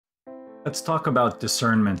Let's talk about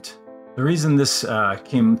discernment. The reason this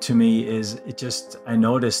came to me is I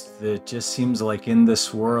noticed that it just seems like in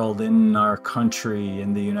this world, in our country,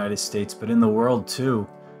 in the United States, but in the world too,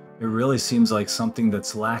 it really seems like something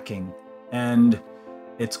that's lacking. And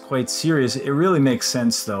it's quite serious. It really makes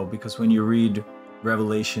sense though, because when you read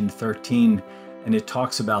Revelation 13 and it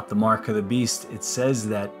talks about the mark of the beast, it says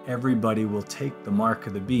that everybody will take the mark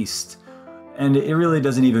of the beast. And it really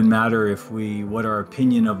doesn't even matter what our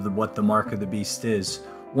opinion of what the mark of the beast is.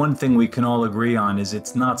 One thing we can all agree on is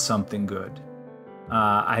it's not something good.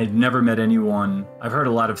 I had never met anyone, I've heard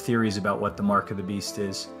a lot of theories about what the mark of the beast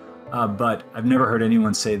is, but I've never heard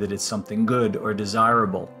anyone say that it's something good or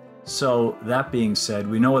desirable. So that being said,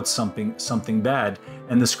 we know it's something bad,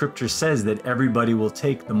 and the scripture says that everybody will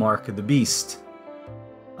take the mark of the beast.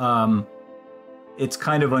 It's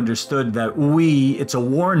kind of understood that it's a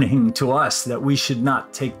warning to us that we should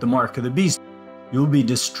not take the mark of the beast. You'll be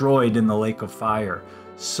destroyed in the lake of fire.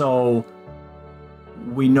 So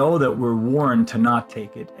we know that we're warned to not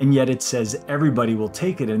take it, and yet it says everybody will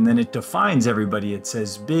take it, and then it defines everybody. It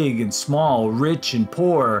says big and small, rich and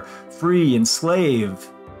poor, free and slave,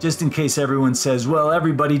 just in case everyone says, well,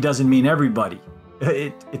 everybody doesn't mean everybody.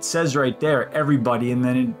 It says right there, everybody, and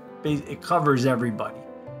then it covers everybody.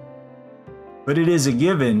 But it is a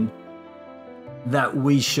given that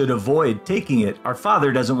we should avoid taking it. Our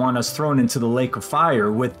Father doesn't want us thrown into the lake of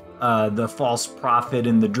fire with the false prophet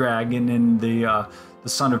and the dragon and the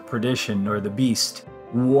son of perdition, or the beast.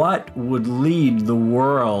 What would lead the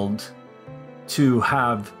world to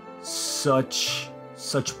have such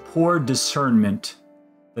poor discernment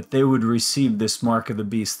that they would receive this mark of the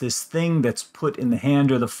beast, this thing that's put in the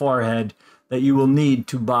hand or the forehead that you will need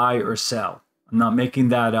to buy or sell? I'm not making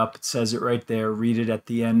that up. It says it right there. Read it at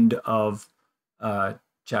the end of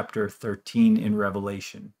chapter 13 in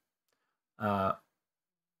Revelation.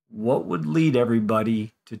 What would lead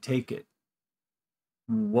everybody to take it?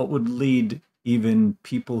 What would lead even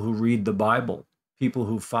people who read the Bible, people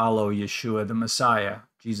who follow Yeshua, the Messiah,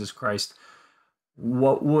 Jesus Christ?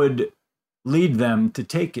 What would lead them to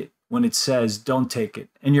take it when it says don't take it?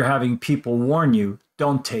 And you're having people warn you,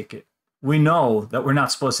 don't take it. We know that we're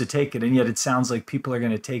not supposed to take it, and yet it sounds like people are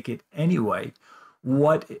going to take it anyway.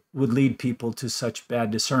 What would lead people to such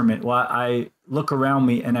bad discernment? Well, I look around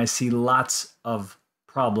me and I see lots of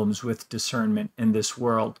problems with discernment in this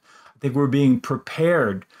world. I think we're being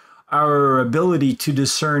prepared. Our ability to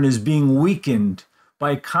discern is being weakened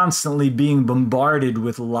by constantly being bombarded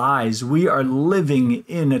with lies. We are living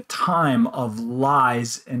in a time of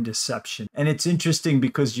lies and deception. And it's interesting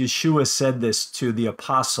because Yeshua said this to the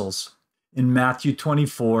apostles in Matthew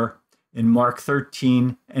 24, in Mark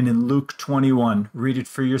 13, and in Luke 21. Read it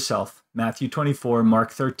for yourself. Matthew 24,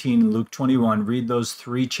 Mark 13, and Luke 21. Read those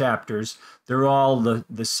 3 chapters. They're all the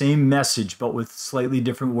same message, but with slightly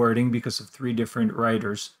different wording because of 3 different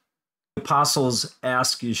writers. The apostles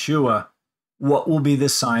ask Yeshua, what will be the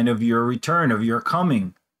sign of your return, of your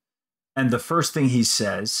coming? And the first thing he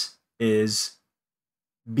says is,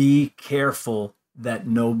 be careful that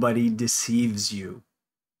nobody deceives you.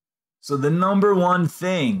 So the number one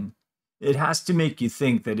thing, it has to make you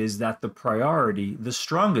think that is that the priority, the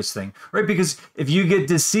strongest thing, right? Because if you get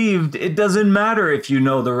deceived, it doesn't matter if you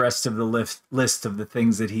know the rest of the list of the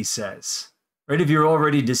things that he says, right? If you're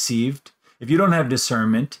already deceived, if you don't have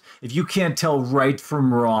discernment, if you can't tell right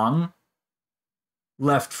from wrong,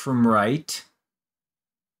 left from right,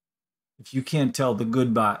 if you can't tell the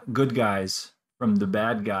good guys from the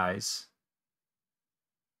bad guys,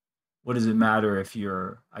 what does it matter if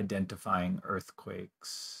you're identifying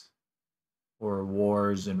earthquakes or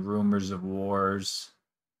wars and rumors of wars,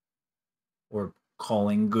 or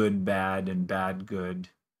calling good bad and bad good?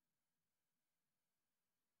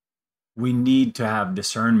 We need to have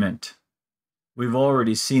discernment. We've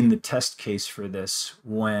already seen the test case for this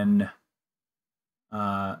when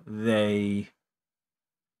now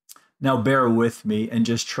bear with me and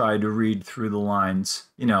just try to read through the lines.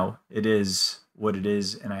 You know, it is what it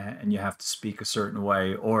is, and you have to speak a certain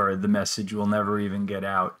way or the message will never even get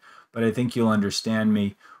out. But I think you'll understand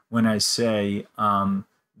me when I say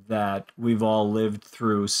that we've all lived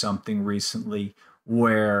through something recently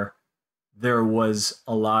where there was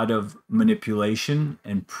a lot of manipulation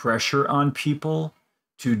and pressure on people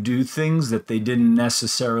to do things that they didn't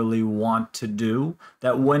necessarily want to do,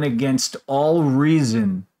 that went against all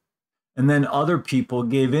reason. And then other people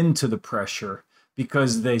gave in to the pressure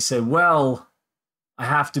because they said, well, I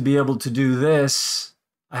have to be able to do this,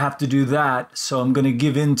 I have to do that, so I'm going to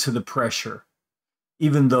give in to the pressure,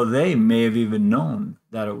 even though they may have even known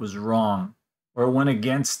that it was wrong or went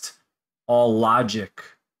against all logic,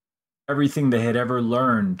 everything they had ever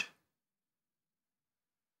learned.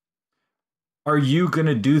 Are you going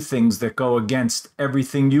to do things that go against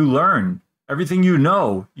everything you learn, everything you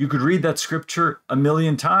know? You could read that scripture a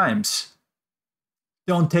million times.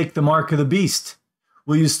 Don't take the mark of the beast.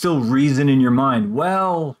 Will you still reason in your mind?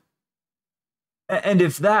 Well, and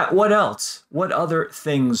if that, what else? What other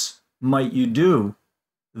things might you do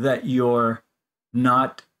that you're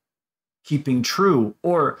not keeping true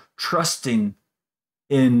or trusting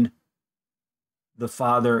in the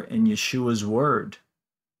Father and Yeshua's word?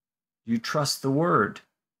 You trust the word.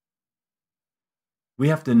 We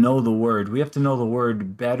have to know the word. We have to know the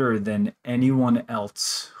word better than anyone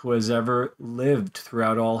else who has ever lived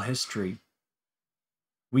throughout all history.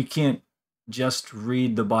 We can't just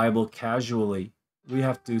read the Bible casually. We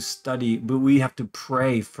have to study, but we have to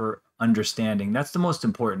pray for understanding. That's the most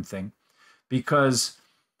important thing, because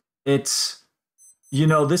it's,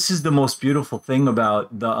 this is the most beautiful thing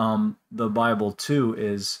about the Bible too,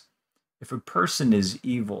 is if a person is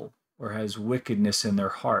evil or has wickedness in their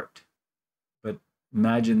heart, but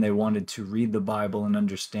imagine they wanted to read the Bible and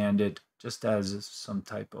understand it just as some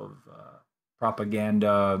type of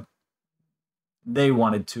propaganda. They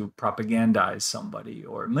wanted to propagandize somebody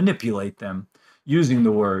or manipulate them using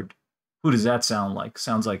the word. Who does that sound like?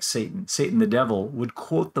 Sounds like Satan. Satan, the devil, would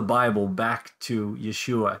quote the Bible back to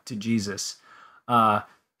Yeshua, to Jesus.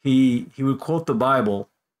 He would quote the Bible.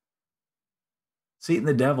 Satan,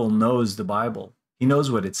 the devil, knows the Bible. He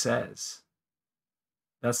knows what it says.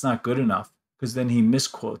 That's not good enough, because then he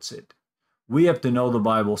misquotes it. We have to know the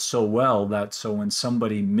Bible so well that so when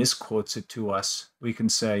somebody misquotes it to us, we can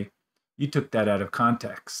say, you took that out of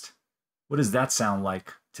context. What does that sound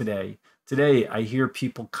like today? Today, I hear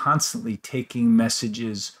people constantly taking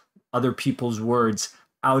messages, other people's words,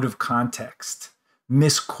 out of context,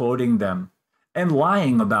 misquoting them, and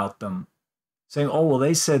lying about them, saying, oh, well,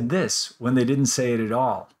 they said this when they didn't say it at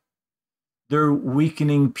all. They're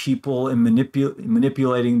weakening people and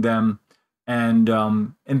manipulating them,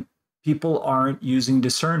 and people aren't using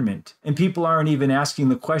discernment, and people aren't even asking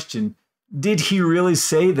the question, did he really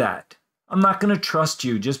say that? I'm not going to trust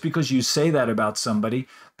you just because you say that about somebody.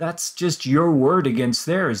 That's just your word against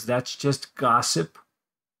theirs. That's just gossip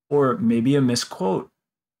or maybe a misquote.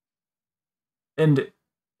 And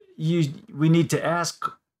we need to ask,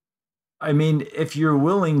 I mean, if you're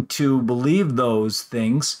willing to believe those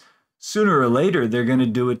things, sooner or later, they're going to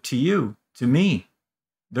do it to you, to me.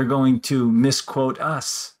 They're going to misquote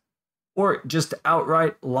us or just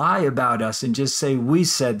outright lie about us and just say we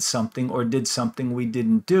said something or did something we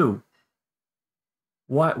didn't do.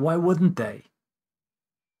 Why wouldn't they?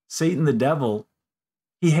 Satan, the devil,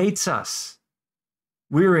 he hates us.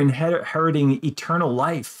 We're inheriting eternal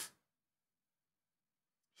life.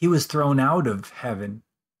 He was thrown out of heaven.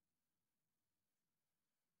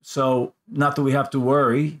 So, not that we have to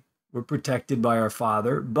worry, we're protected by our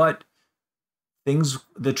Father, but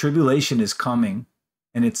the tribulation is coming,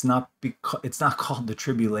 and it's not called the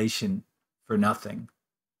tribulation for nothing.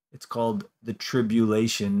 It's called the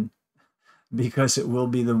tribulation because it will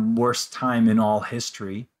be the worst time in all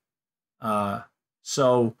history.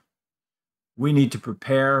 So we need to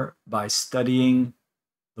prepare by studying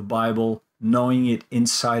the Bible, knowing it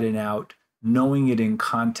inside and out, knowing it in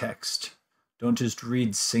context. Don't just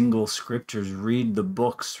read single scriptures, read the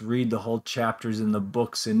books, read the whole chapters in the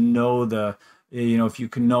books, and know if you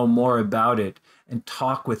can know more about it, and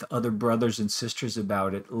talk with other brothers and sisters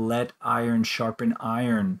about it. Let iron sharpen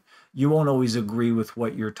iron. You won't always agree with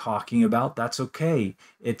what you're talking about. That's okay.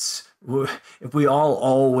 If we all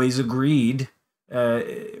always agreed,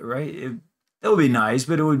 right? That would be nice,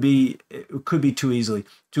 but it could be too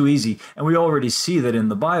easy. And we already see that in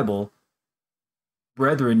the Bible,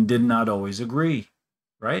 brethren did not always agree,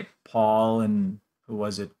 right? Paul and who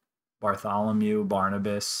was it? Bartholomew,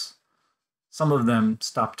 Barnabas. Some of them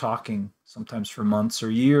stopped talking, sometimes for months or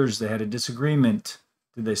years. They had a disagreement.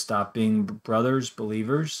 Did they stop being brothers,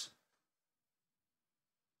 believers?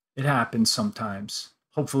 It happens sometimes.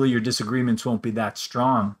 Hopefully your disagreements won't be that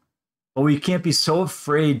strong. But we can't be so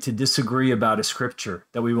afraid to disagree about a scripture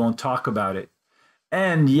that we won't talk about it.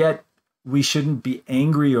 And yet we shouldn't be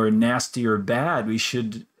angry or nasty or bad.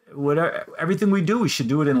 Everything we do, we should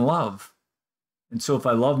do it in love. And so if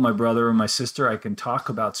I love my brother or my sister, I can talk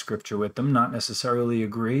about scripture with them, not necessarily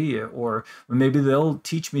agree, or maybe they'll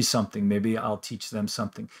teach me something. Maybe I'll teach them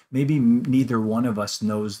something. Maybe neither one of us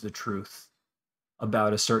knows the truth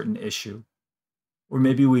about a certain issue. Or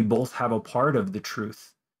maybe we both have a part of the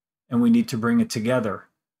truth and we need to bring it together.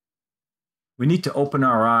 We need to open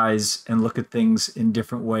our eyes and look at things in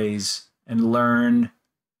different ways and learn.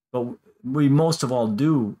 But we most of all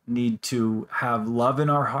do need to have love in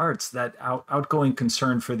our hearts, that outgoing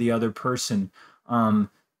concern for the other person,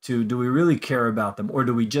 to do we really care about them, or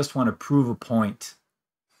do we just want to prove a point?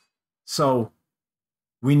 So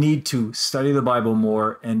we need to study the Bible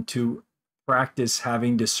more and to practice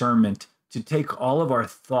having discernment, to take all of our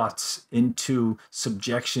thoughts into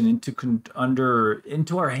subjection,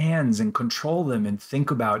 into our hands and control them and think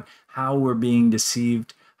about how we're being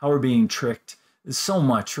deceived, how we're being tricked. There's so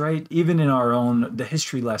much, right? Even in the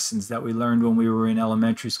history lessons that we learned when we were in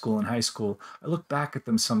elementary school and high school, I look back at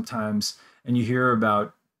them sometimes and you hear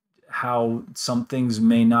about how some things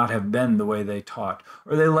may not have been the way they taught,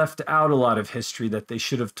 or they left out a lot of history that they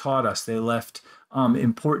should have taught us. They left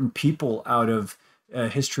important people out of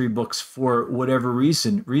history books for whatever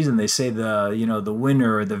reason. They say the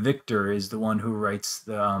winner or the victor is the one who writes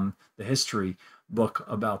the history book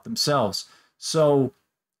about themselves. So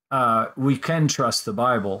we can trust the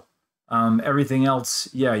Bible. Everything else,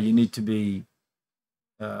 yeah, you need to be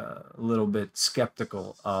a little bit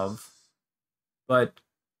skeptical of, but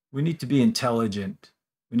we need to be intelligent.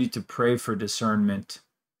 We need to pray for discernment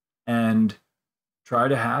and try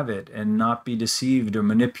to have it and not be deceived or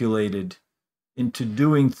manipulated into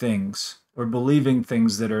doing things or believing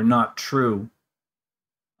things that are not true.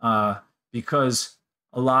 Because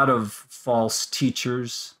a lot of false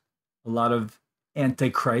teachers, a lot of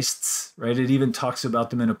antichrists, right? It even talks about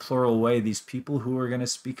them in a plural way, these people who are going to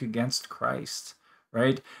speak against Christ,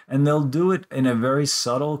 right? And they'll do it in a very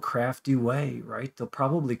subtle, crafty way, right? They'll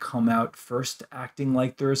probably come out first acting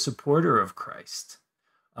like they're a supporter of Christ,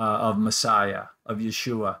 of Messiah, of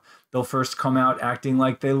Yeshua. They'll first come out acting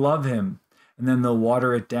like they love him, and then they'll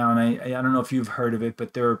water it down. I don't know if you've heard of it,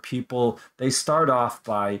 but there are people, they start off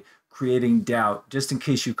by creating doubt. Just in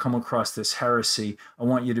case you come across this heresy, I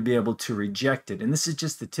want you to be able to reject it. And this is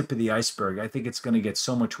just the tip of the iceberg. I think it's going to get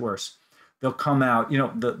so much worse. They'll come out,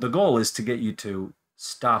 the goal is to get you to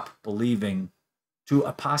stop believing, to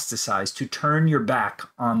apostatize, to turn your back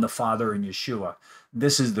on the Father and Yeshua.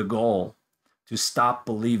 This is the goal, to stop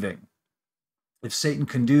believing. If Satan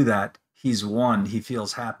can do that, he's won. He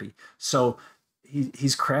feels happy. So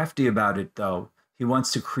he's crafty about it, though. He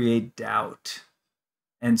wants to create doubt.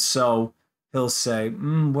 And so he'll say,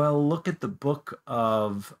 well, look at the book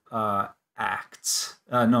of Acts.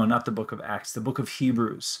 No, not the book of Acts, the book of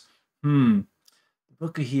Hebrews.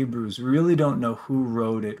 Book of Hebrews, we really don't know who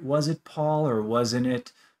wrote it. Was it Paul or wasn't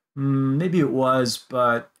it? Maybe it was,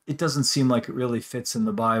 but it doesn't seem like it really fits in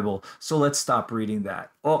the Bible. So let's stop reading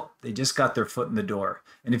that. Oh, they just got their foot in the door.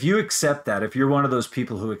 And if you accept that, if you're one of those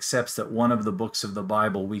people who accepts that one of the books of the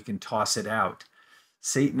Bible, we can toss it out,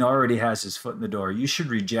 Satan already has his foot in the door. You should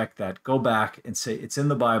reject that. Go back and say, it's in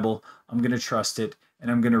the Bible. I'm going to trust it, and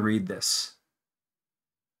I'm going to read this.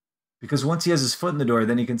 Because once he has his foot in the door,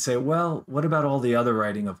 then he can say, well, what about all the other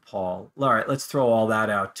writing of Paul? All right, let's throw all that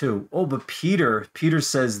out too. Oh, but Peter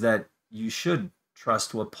says that you should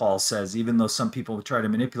trust what Paul says, even though some people try to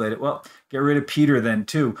manipulate it. Well, get rid of Peter then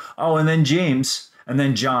too. Oh, and then James, and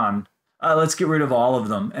then John. Let's get rid of all of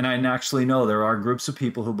them. And I actually know there are groups of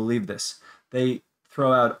people who believe this. They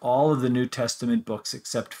throw out all of the New Testament books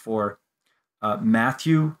except for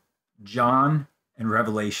Matthew, John, and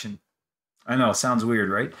Revelation. I know, sounds weird,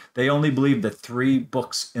 right? They only believe that 3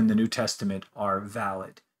 books in the New Testament are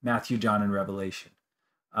valid: Matthew, John, and Revelation.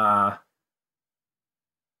 And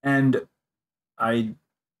I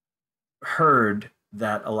heard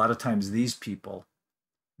that a lot of times these people,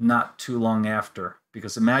 not too long after,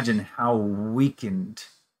 because imagine how weakened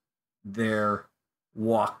their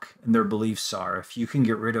walk and their beliefs are. If you can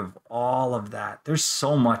get rid of all of that, there's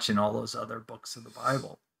so much in all those other books of the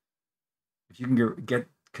Bible. If you can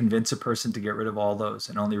convince a person to get rid of all those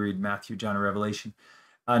and only read Matthew, John, and Revelation,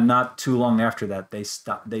 not too long after that,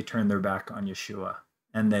 they turn their back on Yeshua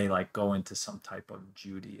and they go into some type of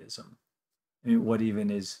Judaism. I mean, what even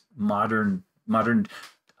is modern?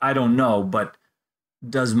 I don't know, but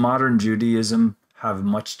does modern Judaism have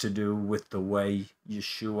much to do with the way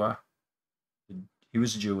Yeshua? He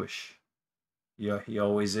was Jewish. Yeah, he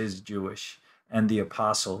always is Jewish. And the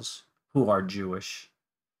apostles, who are Jewish,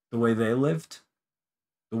 the way they lived,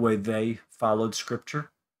 the way they followed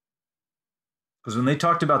Scripture. Because when they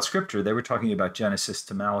talked about Scripture, they were talking about Genesis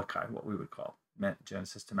to Malachi, what we would call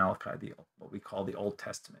Genesis to Malachi, what we call the Old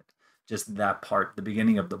Testament. Just that part, the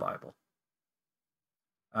beginning of the Bible.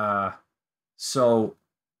 So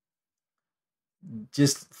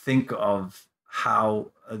just think of how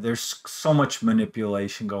there's so much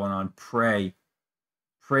manipulation going on. Pray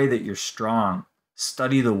that you're strong.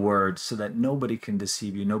 Study the word so that nobody can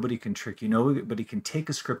deceive you, nobody can trick you, nobody can take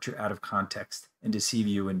a scripture out of context and deceive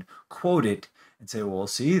you and quote it and say, well,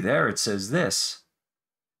 see, there it says this.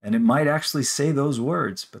 And it might actually say those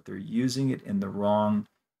words, but they're using it in the wrong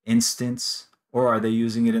instance or are they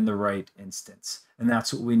using it in the right instance? And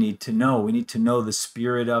that's what we need to know. We need to know the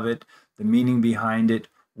spirit of it, the meaning behind it,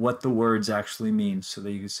 what the words actually mean, so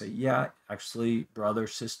that you can say, yeah, actually, brother,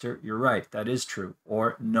 sister, you're right, that is true.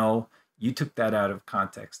 Or no, you took that out of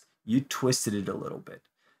context. You twisted it a little bit.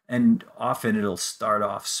 And often it'll start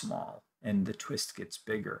off small and the twist gets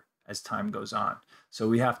bigger as time goes on. So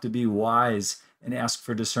we have to be wise and ask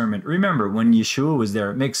for discernment. Remember, when Yeshua was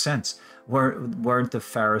there, it makes sense. Weren't the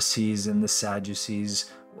Pharisees and the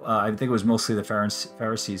Sadducees, I think it was mostly the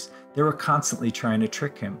Pharisees, they were constantly trying to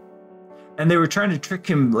trick him. And they were trying to trick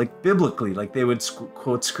him like biblically, like they would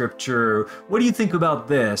quote scripture, what do you think about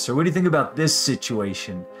this? Or what do you think about this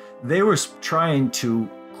situation? They were trying to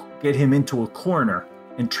get him into a corner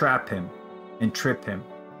and trap him and trip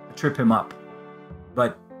him up.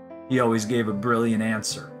 But he always gave a brilliant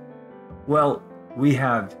answer. Well, we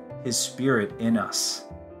have his spirit in us.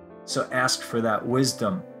 So ask for that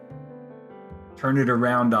wisdom. Turn it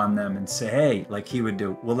around on them and say, hey, like he would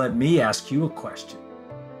do, well, let me ask you a question.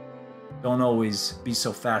 Don't always be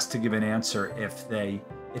so fast to give an answer if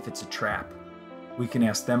it's a trap. We can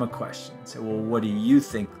ask them a question and say, well, what do you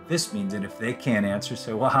think this means? And if they can't answer,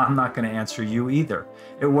 say, well, I'm not going to answer you either.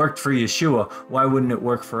 It worked for Yeshua. Why wouldn't it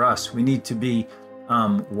work for us? We need to be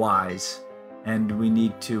wise, and we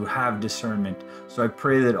need to have discernment. So I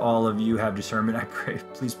pray that all of you have discernment.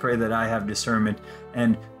 Please pray that I have discernment,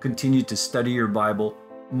 and continue to study your Bible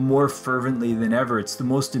more fervently than ever. It's the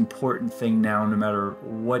most important thing now, no matter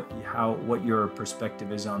what your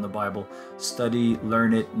perspective is on the Bible. Study,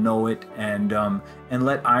 learn it, know it, and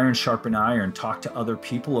let iron sharpen iron. Talk to other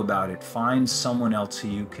people about it. Find someone else who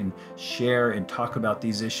you can share and talk about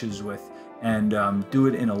these issues with, and do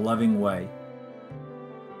it in a loving way.